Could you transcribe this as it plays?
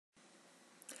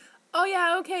Oh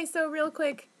yeah, okay, so real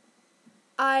quick,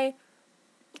 I,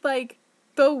 like,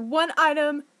 the one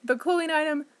item, the clothing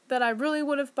item that I really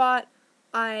would have bought,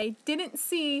 I didn't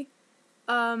see,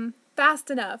 fast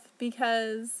enough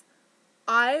because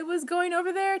I was going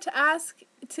over there to ask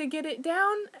to get it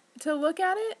down, to look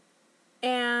at it,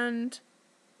 and,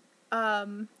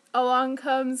 along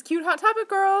comes cute Hot Topic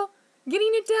girl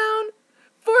getting it down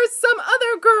for some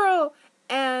other girl,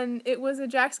 and it was a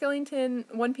Jack Skellington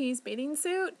one-piece bathing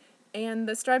suit, and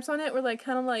the stripes on it were like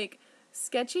kind of like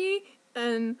sketchy,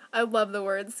 and I love the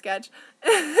word sketch.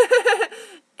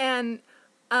 And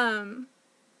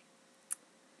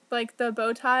like the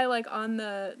bow tie like on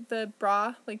the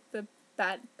bra, like the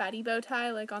baddie bow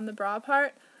tie like on the bra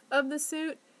part of the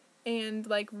suit, and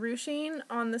like ruching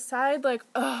on the side, like,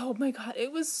 oh my god,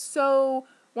 it was so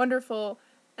wonderful.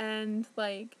 And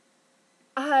like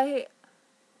I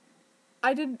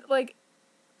did, like,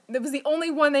 it was the only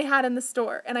one they had in the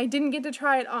store, and I didn't get to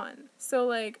try it on. So,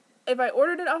 like, if I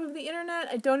ordered it off of the internet,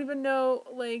 I don't even know,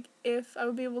 like, if I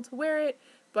would be able to wear it,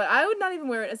 but I would not even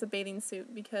wear it as a bathing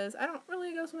suit, because I don't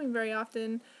really go swimming very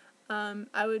often.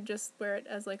 I would just wear it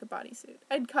as, like, a bodysuit.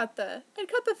 I'd cut the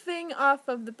thing off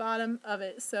of the bottom of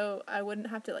it, so I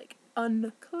wouldn't have to, like,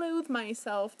 unclothe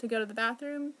myself to go to the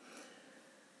bathroom,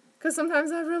 because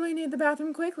sometimes I really need the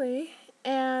bathroom quickly,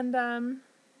 and,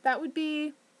 that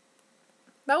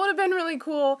would have been really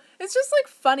cool. It's just, like,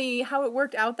 funny how it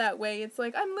worked out that way. It's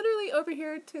like, I'm literally over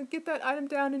here to get that item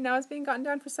down, and now it's being gotten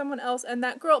down for someone else, and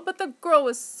but the girl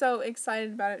was so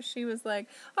excited about it. She was like,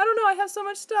 I don't know, I have so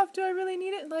much stuff, do I really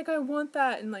need it? Like, I want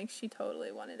that, and, like, she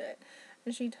totally wanted it.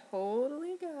 And she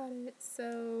totally got it,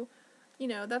 so, you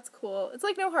know, that's cool. It's,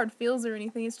 like, no hard feels or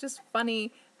anything. It's just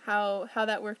funny how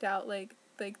that worked out. Like,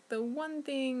 the one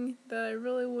thing that I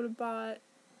really would have bought,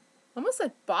 I almost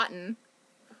said boughten.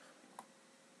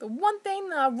 The one thing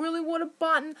that I really would have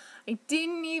bought, I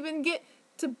didn't even get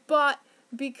to bought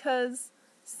because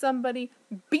somebody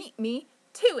beat me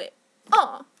to it.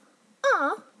 Aw.